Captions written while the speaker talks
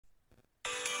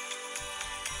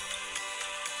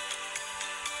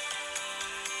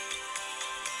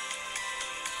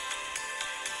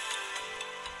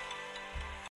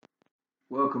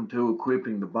Welcome to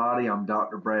Equipping the Body. I'm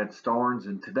Dr. Brad Starnes,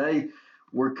 and today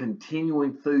we're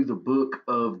continuing through the book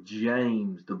of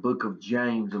James, And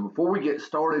before we get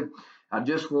started, I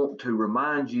just want to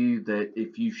remind you that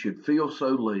if you should feel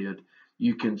so led,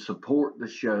 you can support the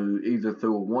show either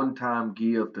through a one-time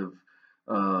gift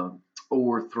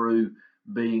or through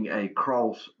being a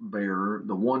cross bearer.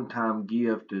 The one-time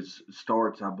gift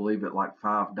starts, I believe, at like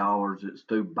 $5. It's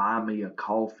through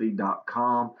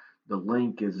buymeacoffee.com. The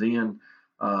link is in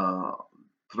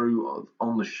through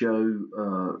on the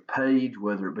show page,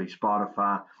 whether it be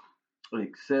Spotify,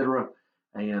 etc.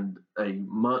 And a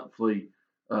monthly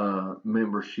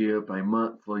membership, a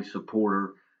monthly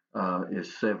supporter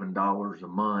is $7 a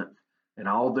month. And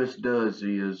all this does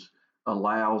is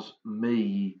allows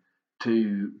me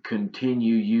to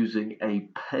continue using a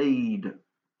paid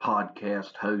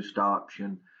podcast host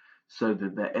option so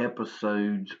that the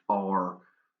episodes are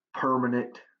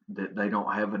permanent, that they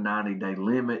don't have a 90-day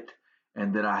limit,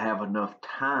 and that I have enough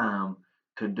time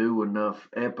to do enough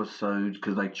episodes,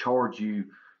 because they charge you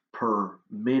per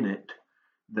minute,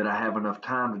 that I have enough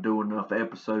time to do enough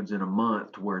episodes in a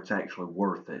month to where it's actually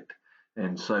worth it.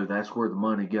 And so that's where the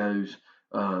money goes.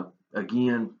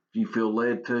 Again, if you feel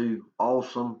led to,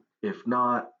 awesome. If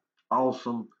not,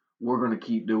 awesome. We're going to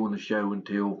keep doing the show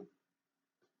until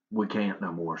we can't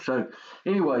no more. So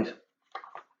anyways,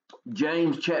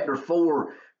 James chapter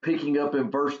 4, picking up in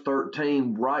verse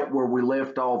 13, right where we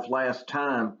left off last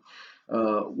time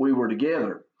we were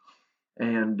together.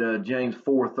 And James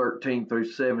 4:13 through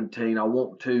 17, I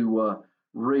want to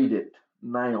read it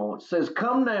now. It says,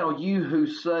 "Come now, you who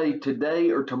say,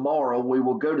 today or tomorrow we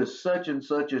will go to such and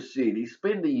such a city,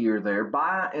 spend a year there,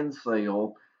 buy and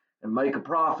sell, and make a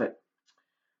profit.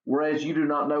 Whereas you do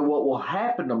not know what will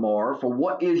happen tomorrow, for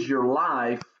what is your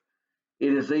life?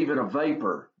 It is even a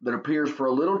vapor that appears for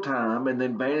a little time and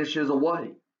then vanishes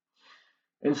away.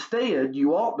 Instead,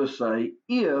 you ought to say,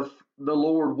 if the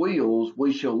Lord wills,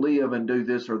 we shall live and do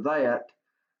this or that.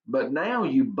 But now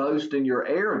you boast in your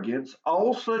arrogance.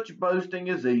 All such boasting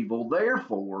is evil.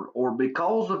 Therefore, or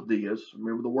because of this,"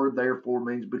 remember the word therefore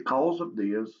means because of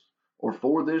this, or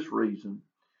for this reason.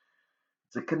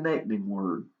 It's a connecting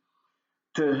word.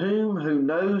 "To him who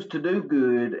knows to do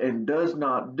good and does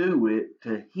not do it,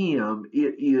 to him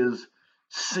it is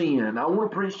sin." I want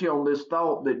to preach to you on this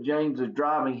thought that James is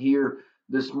driving here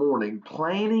this morning.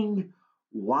 Planning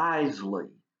wisely.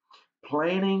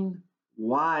 Planning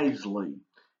wisely.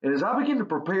 And as I begin to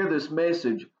prepare this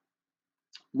message,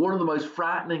 one of the most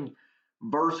frightening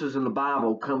verses in the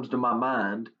Bible comes to my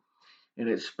mind. And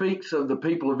it speaks of the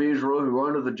people of Israel who are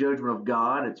under the judgment of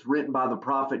God. It's written by the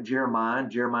prophet Jeremiah,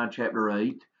 Jeremiah chapter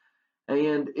 8.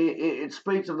 And it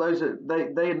speaks of those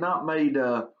that they had not made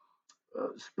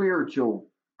spiritual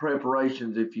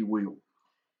preparations, if you will.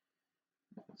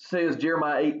 It says,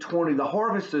 Jeremiah 8:20, "The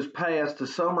harvest is past, the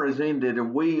summer is ended,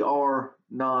 and we are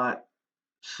not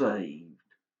saved."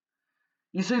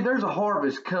 You see, there's a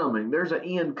harvest coming. There's an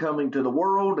end coming to the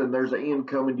world, and there's an end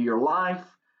coming to your life.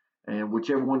 And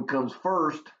whichever one comes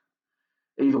first,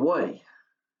 either way,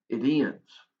 it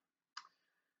ends.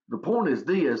 The point is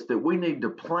this, that we need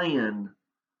to plan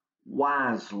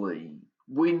wisely.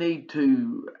 We need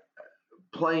to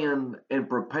plan and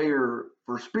prepare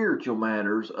for spiritual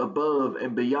matters above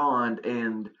and beyond,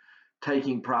 and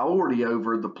taking priority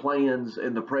over the plans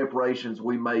and the preparations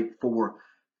we make for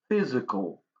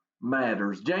physical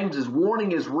matters. James is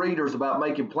warning his readers about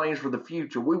making plans for the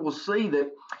future. We will see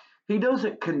that he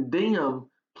doesn't condemn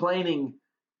planning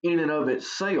in and of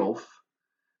itself,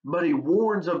 but he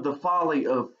warns of the folly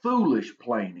of foolish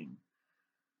planning.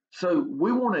 So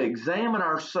we want to examine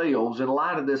ourselves in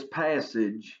light of this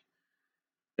passage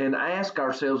and ask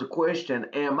ourselves a question: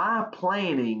 am I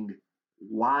planning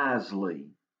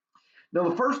wisely? Now,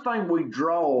 the first thing we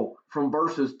draw from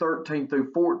verses 13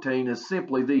 through 14 is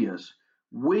simply this: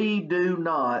 we do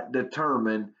not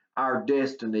determine our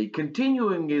destiny.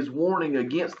 Continuing his warning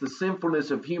against the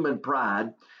sinfulness of human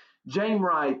pride, James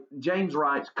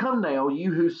writes, "Come now,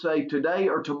 you who say, today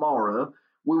or tomorrow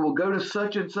we will go to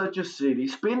such and such a city,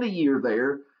 spend a year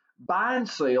there, buy and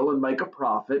sell, and make a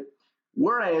profit,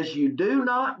 whereas you do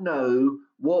not know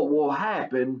what will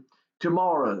happen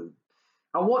tomorrow."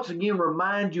 I once again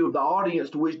remind you of the audience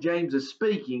to which James is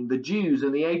speaking. The Jews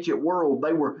in the ancient world,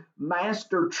 they were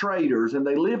master traders, and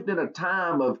they lived in a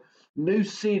time of new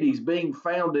cities being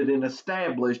founded and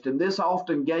established, and this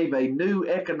often gave a new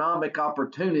economic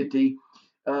opportunity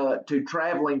to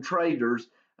traveling traders,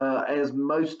 as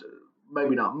most,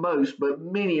 maybe not most, but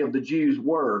many of the Jews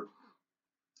were.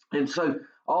 And so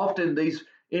often these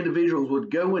individuals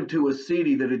would go into a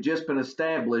city that had just been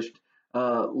established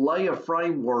lay a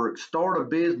framework, start a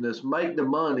business, make the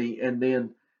money, and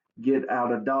then get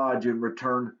out of Dodge and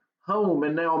return home.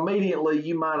 And now immediately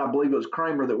you might, I believe it was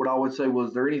Kramer that would always say,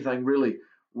 was there anything really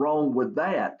wrong with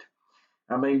that?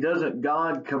 I mean, doesn't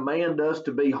God command us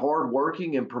to be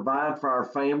hardworking and provide for our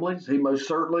families? He most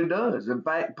certainly does. In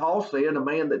fact, Paul said, a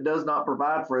man that does not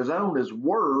provide for his own is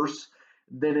worse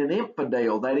than an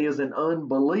infidel, that is, an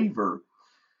unbeliever.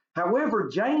 However,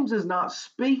 James is not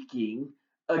speaking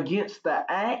against the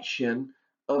action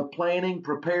of planning,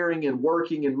 preparing, and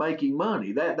working and making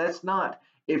money. That's not.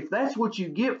 If that's what you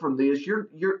get from this,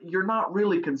 you're not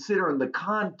really considering the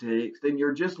context, and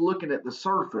you're just looking at the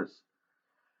surface.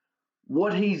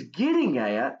 What he's getting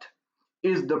at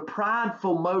is the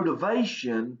prideful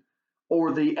motivation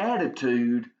or the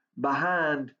attitude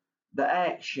behind the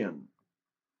action.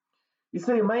 You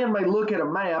see, a man may look at a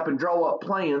map and draw up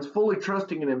plans, fully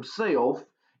trusting in himself,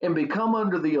 and become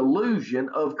under the illusion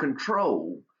of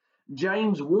control.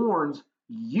 James warns,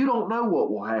 you don't know what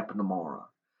will happen tomorrow.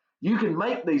 You can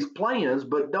make these plans,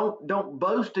 but don't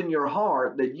boast in your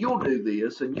heart that you'll do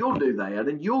this and you'll do that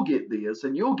and you'll get this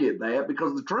and you'll get that,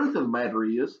 because the truth of the matter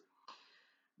is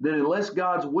that unless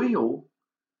God's will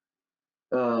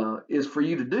is for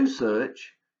you to do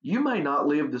such, you may not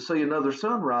live to see another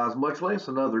sunrise, much less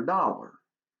another dollar.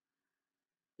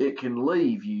 It can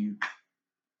leave you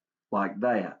like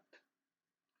that.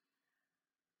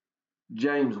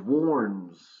 James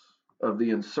warns of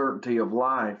the uncertainty of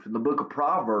life. In the book of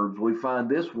Proverbs, we find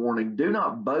this warning: do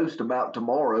not boast about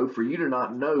tomorrow, for you do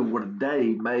not know what a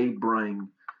day may bring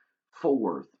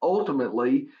forth.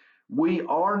 Ultimately, we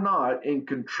are not in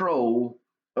control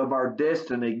of our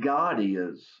destiny. God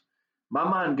is. My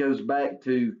mind goes back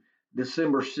to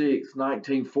December 6,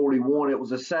 1941. It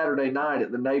was a Saturday night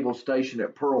at the naval station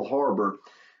at Pearl Harbor.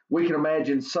 We can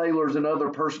imagine sailors and other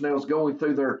personnel going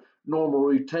through their normal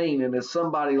routine, and as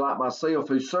somebody like myself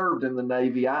who served in the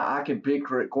Navy, I can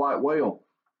picture it quite well.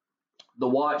 The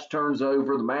watch turns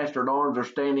over, the master at arms are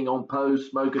standing on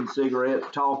post, smoking cigarettes,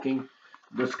 talking,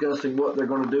 discussing what they're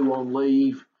going to do on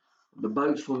leave. The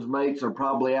boatswain's mates are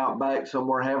probably out back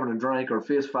somewhere having a drink or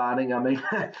fist fighting. I mean,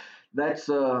 that's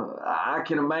I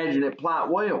can imagine it quite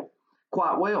well.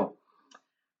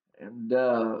 And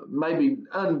maybe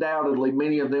undoubtedly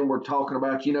many of them were talking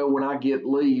about, when I get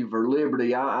leave or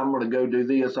liberty, I'm going to go do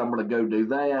this, I'm going to go do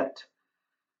that.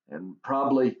 And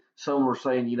probably some were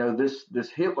saying,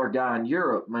 this Hitler guy in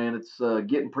Europe, man, it's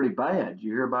getting pretty bad.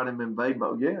 You hear about him invading?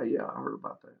 Oh, yeah, I heard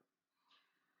about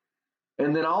that.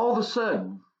 And then all of a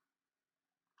sudden,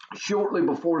 shortly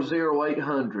before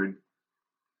 0800,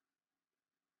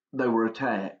 they were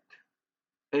attacked.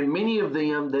 And many of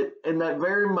them that in that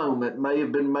very moment may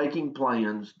have been making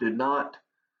plans did not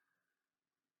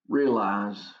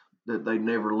realize that they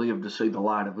never lived to see the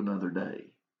light of another day.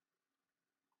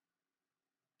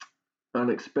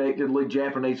 Unexpectedly,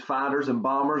 Japanese fighters and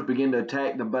bombers began to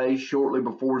attack the base shortly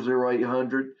before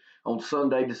 0800 on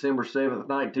Sunday, December 7th,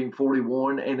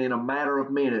 1941, and in a matter of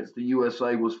minutes, the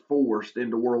USA was forced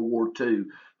into World War II.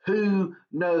 Who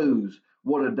knows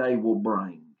what a day will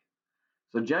bring?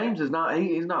 So James is not,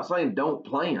 he's not saying don't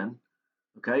plan.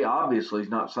 Okay, obviously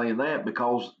he's not saying that,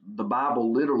 because the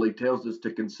Bible literally tells us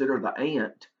to consider the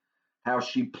ant, how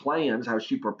she plans, how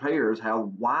she prepares,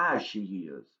 how wise she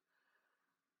is.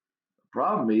 The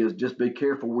problem is just be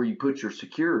careful where you put your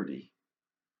security,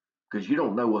 because you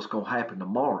don't know what's going to happen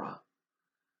tomorrow.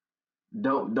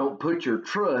 Don't put your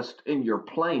trust in your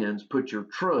plans, put your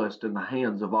trust in the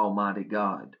hands of Almighty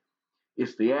God.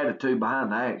 It's the attitude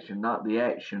behind the action, not the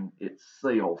action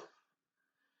itself.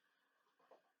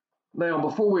 Now,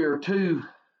 before we are too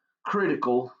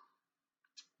critical,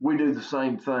 we do the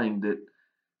same thing that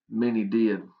many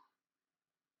did.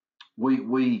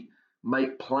 We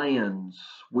make plans,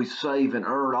 we save and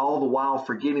earn, all the while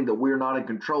forgetting that we're not in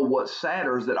control. What's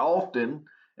sadder is that often,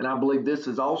 and I believe this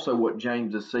is also what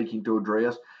James is seeking to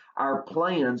address, our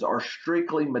plans are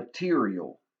strictly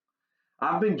material.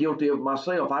 I've been guilty of it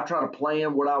myself. I try to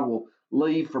plan what I will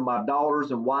leave for my daughters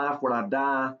and wife when I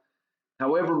die.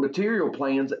 However, material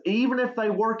plans, even if they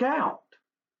work out,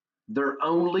 they're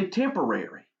only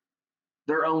temporary.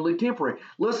 They're only temporary.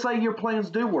 Let's say your plans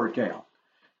do work out,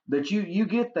 that you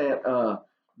get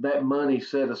that money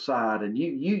set aside, and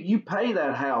you pay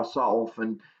that house off,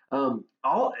 and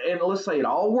let's say it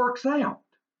all works out.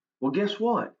 Well, guess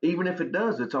what? Even if it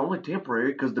does, it's only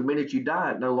temporary, because the minute you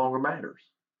die, it no longer matters.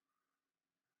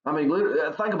 I mean,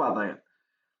 think about that.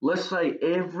 Let's say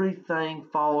everything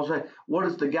falls out. What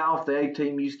does the guy off the A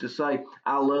team used to say?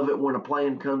 I love it when a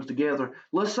plan comes together.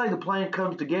 Let's say the plan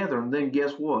comes together, and then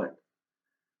guess what?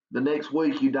 The next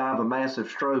week you die of a massive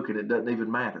stroke and it doesn't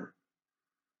even matter.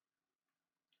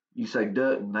 You say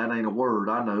Dutton, that ain't a word,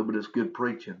 I know, but it's good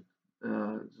preaching.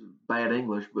 It's bad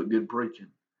English, but good preaching.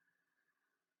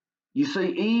 You see,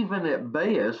 even at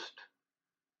best,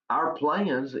 our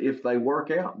plans, if they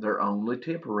work out, they're only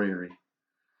temporary.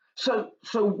 So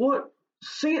what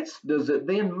sense does it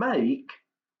then make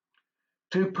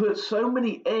to put so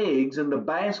many eggs in the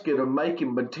basket of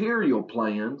making material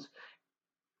plans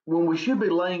when we should be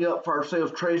laying up for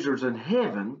ourselves treasures in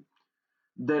heaven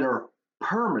that are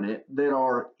permanent, that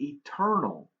are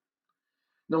eternal?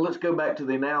 Now let's go back to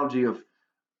the analogy of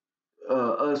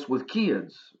us with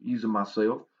kids, using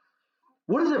myself.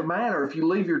 What does it matter if you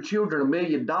leave your children $1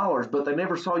 million, but they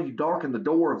never saw you darken the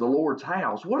door of the Lord's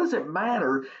house? What does it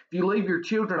matter if you leave your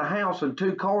children a house and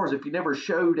 2 cars if you never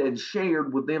showed and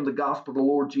shared with them the gospel of the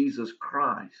Lord Jesus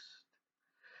Christ?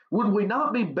 Would we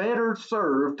not be better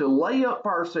served to lay up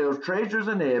for ourselves treasures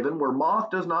in heaven where moth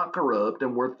does not corrupt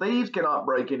and where thieves cannot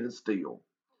break in and steal?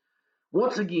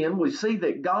 Once again, we see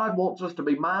that God wants us to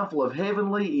be mindful of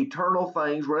heavenly, eternal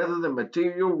things rather than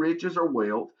material riches or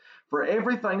wealth, for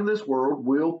everything in this world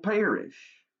will perish.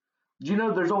 Do you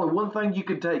know there's only one thing you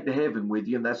can take to heaven with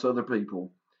you, and that's other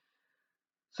people?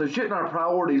 So shouldn't our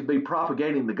priorities be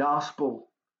propagating the gospel,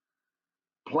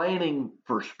 planning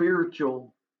for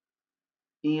spiritual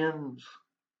ends,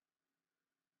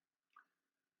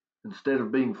 instead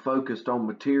of being focused on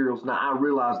materials? Now, I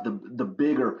realize the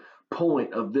bigger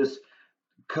point of this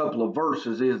couple of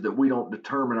verses is that we don't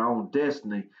determine our own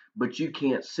destiny, but you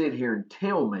can't sit here and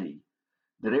tell me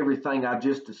that everything I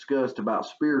just discussed about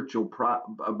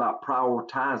about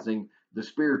prioritizing the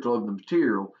spiritual of the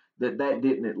material, that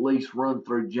didn't at least run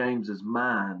through James's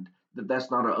mind, that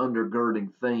that's not an undergirding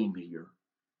theme here.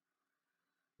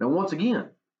 Now, once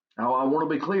again, I want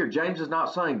to be clear. James is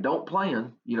not saying don't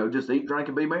plan, just eat, drink,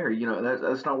 and be merry.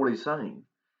 That's not what he's saying.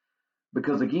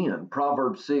 Because again,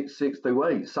 Proverbs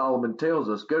 6:6-8, Solomon tells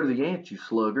us, go to the ant, you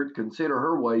sluggard, consider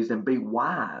her ways and be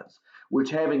wise, which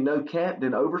having no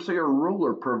captain, overseer, or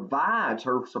ruler, provides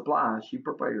her supplies, she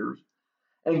prepares,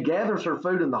 and gathers her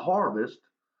food in the harvest.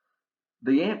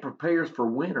 The ant prepares for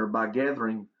winter by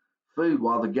gathering food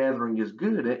while the gathering is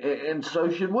good, and so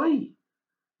should we.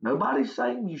 Nobody's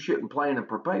saying you shouldn't plan and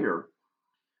prepare,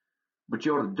 but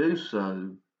you ought to do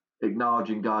so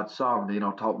acknowledging God's sovereignty, and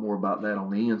I'll talk more about that on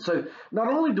the end. So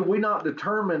not only do we not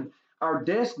determine our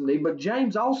destiny, but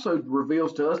James also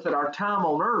reveals to us that our time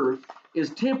on earth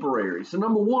is temporary. So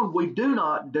number one, we do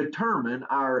not determine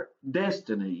our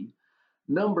destiny.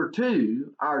 Number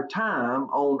two, our time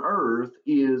on earth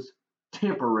is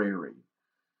temporary.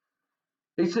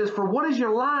 He says, for what is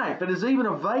your life? It is even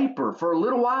a vapor for a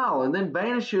little while and then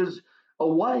vanishes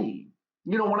away.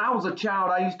 When I was a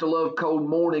child, I used to love cold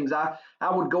mornings. I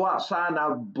would go outside and I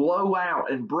would blow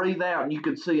out and breathe out, and you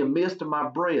could see a mist in my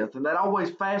breath, and that always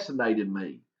fascinated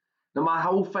me. Now, my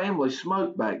whole family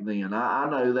smoked back then. I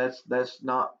know that's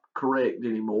not correct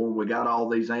anymore. We got all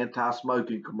these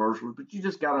anti-smoking commercials, but you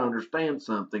just got to understand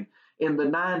something. In the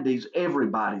 90s,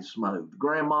 everybody smoked.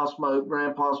 Grandma smoked,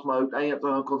 grandpa smoked, aunts,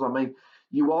 uncles. I mean,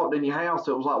 you walked in your house,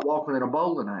 it was like walking in a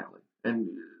bowling alley. And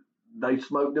they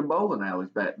smoked in bowling alleys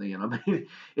back then. I mean,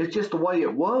 it's just the way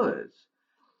it was.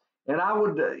 And I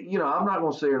would, I'm not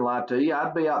going to sit here and lie to you.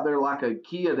 I'd be out there like a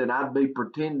kid and I'd be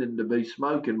pretending to be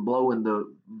smoking, blowing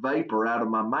the vapor out of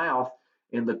my mouth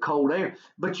in the cold air.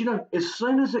 But, as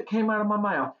soon as it came out of my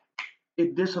mouth,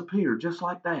 it disappeared just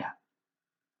like that.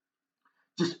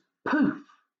 Just poof,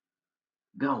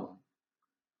 gone.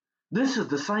 This is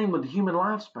the same with the human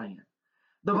lifespan.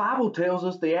 The Bible tells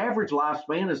us the average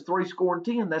lifespan is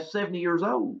 70. That's 70 years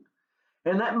old.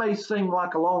 And that may seem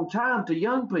like a long time to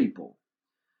young people.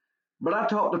 But I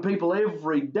talk to people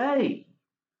every day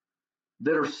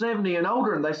that are 70 and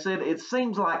older, and they said, it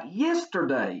seems like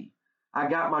yesterday I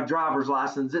got my driver's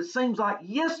license. It seems like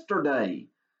yesterday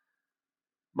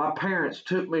my parents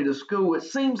took me to school. It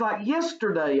seems like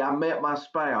yesterday I met my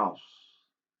spouse.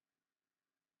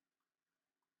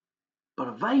 But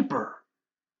a vapor.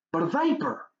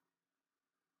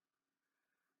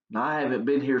 Now, I haven't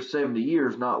been here 70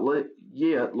 years, not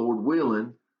yet, Lord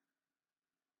willing,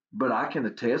 but I can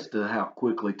attest to how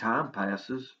quickly time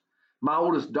passes. My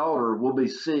oldest daughter will be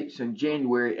 6 in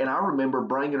January, and I remember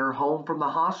bringing her home from the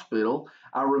hospital.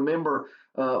 I remember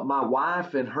my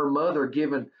wife and her mother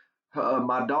giving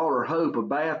my daughter Hope a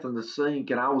bath in the sink,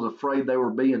 and I was afraid they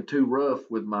were being too rough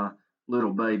with my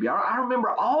little baby. I remember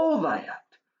all that.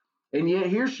 And yet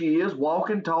here she is,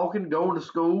 walking, talking, going to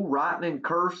school, writing in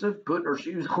cursive, putting her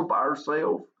shoes on by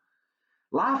herself.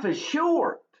 Life is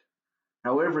short.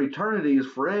 However, eternity is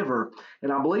forever.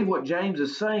 And I believe what James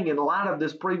is saying in light of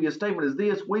this previous statement is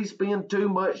this: we spend too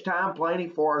much time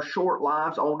planning for our short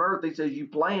lives on earth. He says, you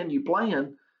plan,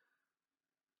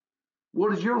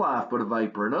 What is your life but a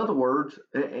vapor? In other words,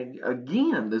 and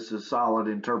again, this is solid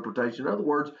interpretation. In other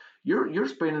words, you're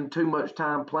spending too much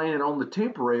time planning on the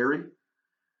temporary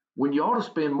when you ought to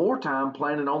spend more time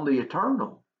planning on the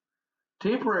eternal.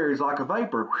 Temporary is like a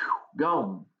vapor, whew,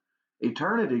 gone.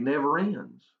 Eternity never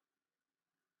ends.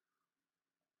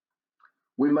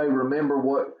 We may remember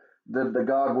what the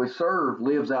God we serve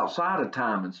lives outside of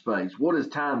time and space. What is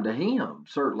time to him?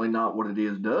 Certainly not what it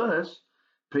is to us.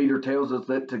 Peter tells us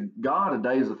that to God a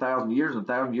day is 1,000 years, and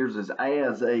 1,000 years is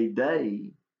as a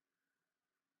day.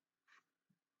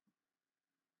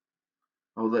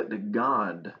 Oh, that to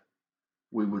God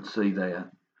we would see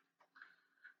that.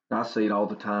 I see it all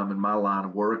the time in my line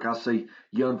of work. I see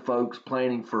young folks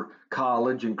planning for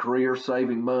college and career,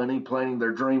 saving money, planning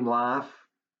their dream life.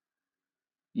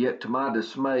 Yet to my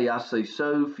dismay, I see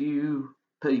so few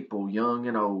people, young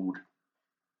and old,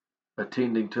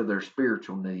 attending to their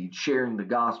spiritual needs, sharing the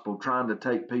gospel, trying to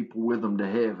take people with them to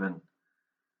heaven,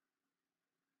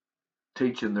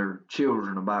 teaching their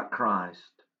children about Christ.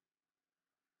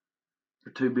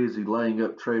 They're too busy laying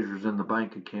up treasures in the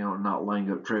bank account and not laying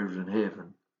up treasures in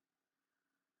heaven.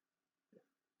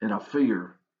 And I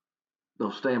fear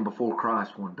they'll stand before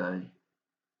Christ one day.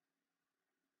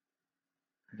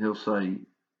 And he'll say,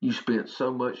 you spent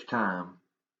so much time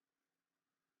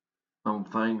on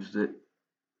things that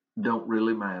don't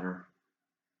really matter.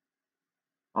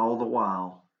 All the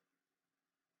while,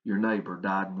 your neighbor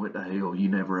died and went to hell. You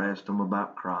never asked them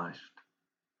about Christ.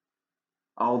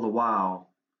 All the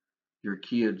while, your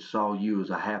kids saw you as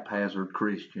a haphazard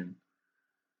Christian.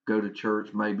 Go to church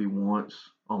maybe once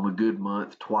on a good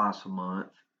month, twice a month.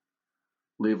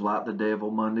 Live like the devil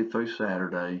Monday through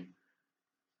Saturday.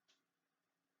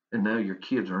 And now your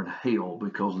kids are in hell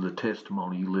because of the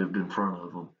testimony you lived in front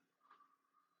of them.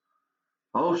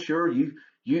 Oh, sure,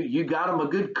 you got them a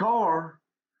good car.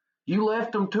 You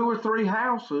left them 2 or 3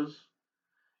 houses.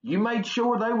 You made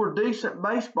sure they were decent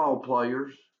baseball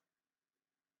players.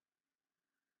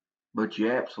 But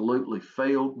you absolutely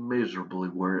failed miserably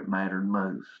where it mattered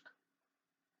most.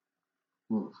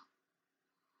 Well,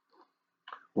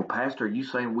 Pastor, are you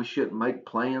saying we shouldn't make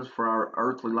plans for our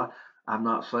earthly life? I'm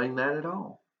not saying that at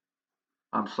all.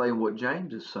 I'm saying what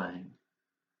James is saying.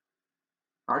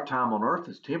 Our time on earth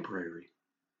is temporary.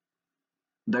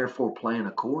 Therefore, plan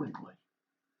accordingly.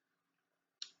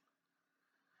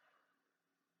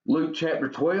 Luke chapter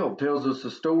 12 tells us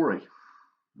a story.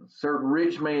 A certain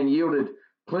rich man yielded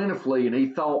plentifully, and he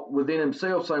thought within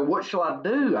himself, saying, what shall I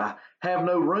do? I have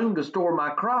no room to store my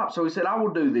crops. So he said, I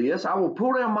will do this. I will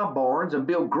pull down my barns and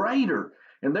build greater,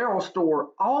 and there I'll store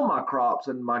all my crops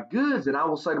and my goods. And I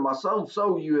will say to my soul,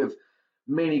 so you have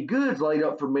many goods laid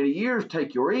up for many years.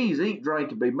 Take your ease, eat,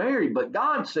 drink, and be merry. But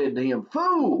God said to him,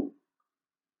 fool,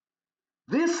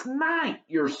 this night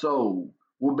your soul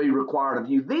will be required of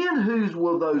you. Then whose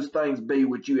will those things be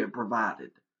which you have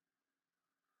provided?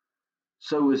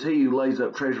 So is he who lays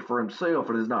up treasure for himself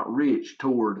and is not rich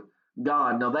toward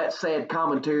God. Now that sad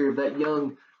commentary of that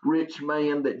young rich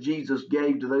man that Jesus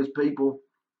gave to those people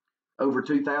over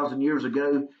 2,000 years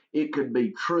ago, it could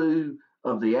be true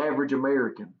of the average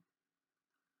American.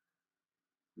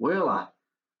 Well,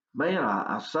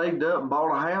 I saved up and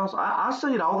bought a house. I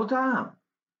see it all the time.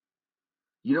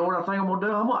 You know what I think I'm going to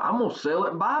do? I'm going to sell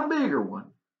it and buy a bigger one.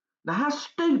 Now, how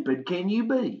stupid can you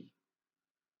be?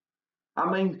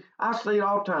 I mean, I see it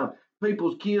all the time.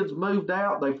 People's kids moved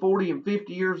out, they 40 and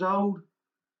 50 years old,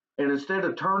 and instead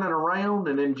of turning around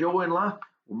and enjoying life,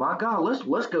 well, my God,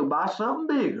 let's go buy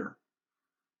something bigger.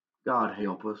 God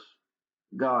help us.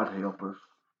 God help us.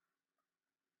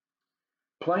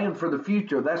 Plan for the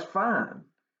future, that's fine.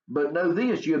 But know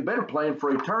this, you had better plan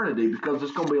for eternity, because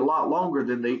it's going to be a lot longer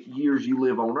than the years you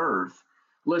live on earth.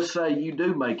 Let's say you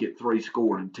do make it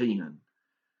 70.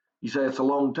 You say it's a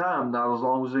long time, not as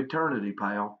long as eternity,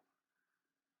 pal.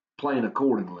 Plan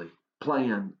accordingly.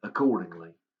 Plan accordingly.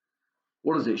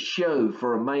 What does it show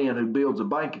for a man who builds a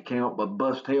bank account but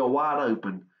busts hell wide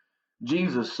open?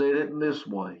 Jesus said it in this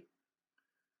way.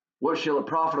 What shall it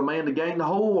profit a man to gain the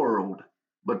whole world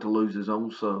but to lose his own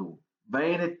soul?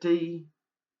 Vanity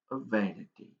of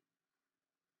vanity.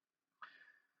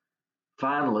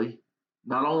 Finally,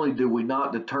 not only do we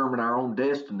not determine our own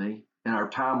destiny and our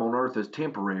time on earth is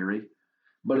temporary,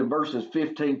 but in verses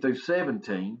 15 through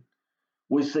 17,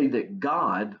 we see that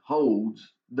God holds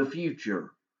the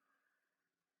future.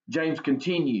 James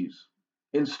continues,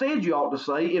 instead you ought to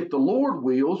say, if the Lord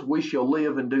wills, we shall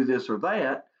live and do this or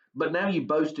that. But now you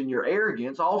boast in your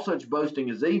arrogance. All such boasting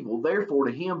is evil. Therefore,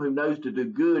 to him who knows to do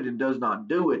good and does not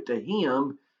do it, to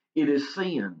him it is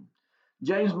sin.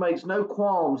 James makes no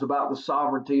qualms about the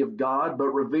sovereignty of God, but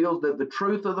reveals that the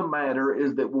truth of the matter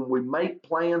is that when we make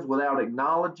plans without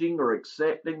acknowledging or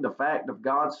accepting the fact of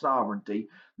God's sovereignty,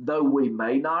 though we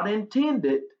may not intend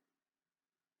it,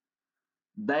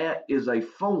 that is a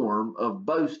form of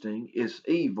boasting. It's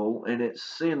evil and it's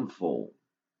sinful.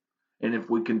 And if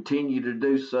we continue to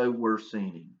do so, we're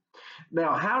sinning.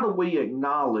 Now, how do we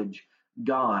acknowledge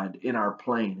God in our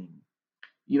planning?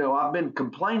 I've been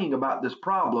complaining about this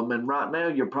problem, and right now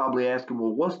you're probably asking,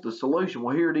 well, what's the solution?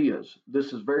 Well, here it is.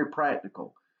 This is very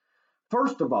practical.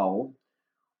 First of all,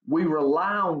 we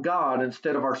rely on God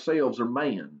instead of ourselves or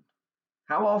man.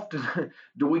 How often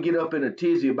do we get up in a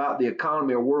tizzy about the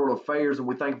economy or world affairs and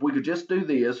we think if we could just do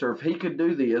this, or if he could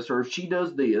do this, or if she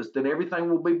does this, then everything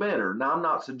will be better? Now, I'm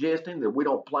not suggesting that we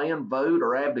don't plan, vote,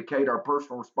 or abdicate our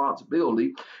personal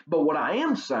responsibility, but what I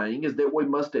am saying is that we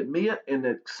must admit and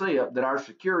accept that our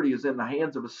security is in the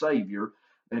hands of a Savior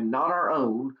and not our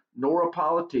own, nor a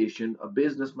politician, a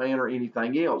businessman, or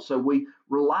anything else. So we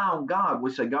rely on God.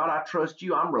 We say, God, I trust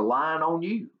you. I'm relying on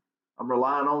you. I'm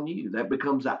relying on you. That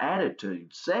becomes an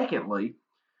attitude. Secondly,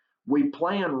 we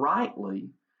plan rightly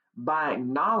by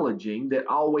acknowledging that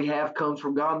all we have comes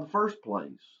from God in the first place.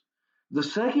 The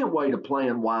second way to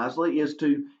plan wisely is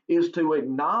to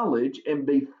acknowledge and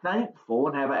be thankful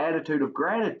and have an attitude of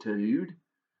gratitude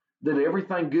that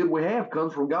everything good we have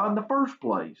comes from God in the first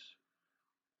place.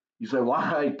 You say, well,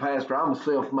 hey, Pastor, I'm a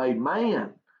self-made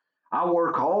man. I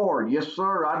work hard. Yes,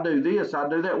 sir. I do this. I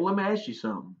do that. Well, let me ask you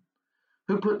something.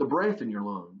 Who put the breath in your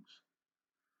lungs?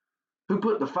 Who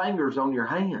put the fingers on your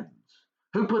hands?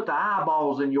 Who put the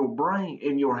eyeballs in your brain,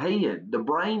 in your head, the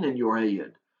brain in your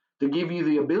head to give you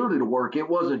the ability to work? It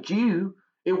wasn't you,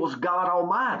 it was God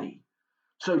Almighty.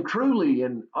 So, truly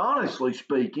and honestly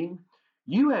speaking,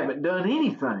 you haven't done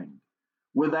anything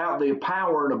without the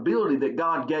power and ability that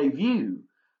God gave you.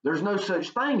 There's no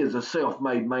such thing as a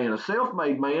self-made man. A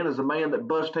self-made man is a man that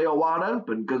busts hell wide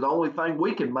open because the only thing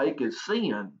we can make is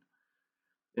sin.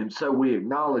 And so we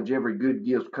acknowledge every good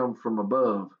gift comes from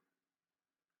above.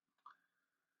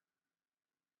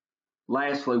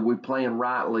 Lastly, we plan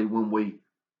rightly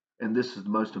and this is the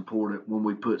most important, when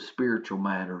we put spiritual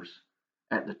matters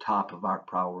at the top of our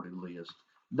priority list.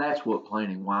 That's what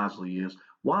planning wisely is.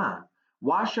 Why?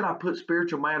 Why should I put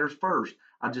spiritual matters first?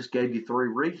 I just gave you 3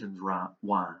 reasons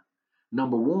why.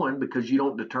 Number 1, because you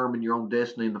don't determine your own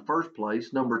destiny in the first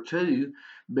place. Number 2,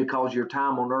 because your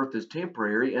time on earth is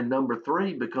temporary. And number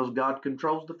 3, because God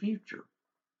controls the future.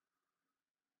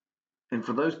 And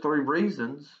for those 3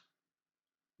 reasons,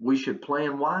 we should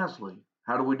plan wisely.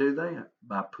 How do we do that?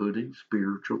 By putting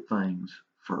spiritual things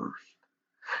first.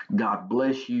 God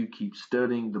bless you. Keep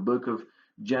studying the book of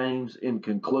James. In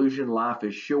conclusion, life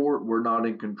is short. We're not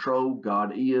in control.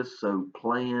 God is. So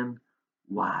plan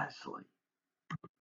wisely.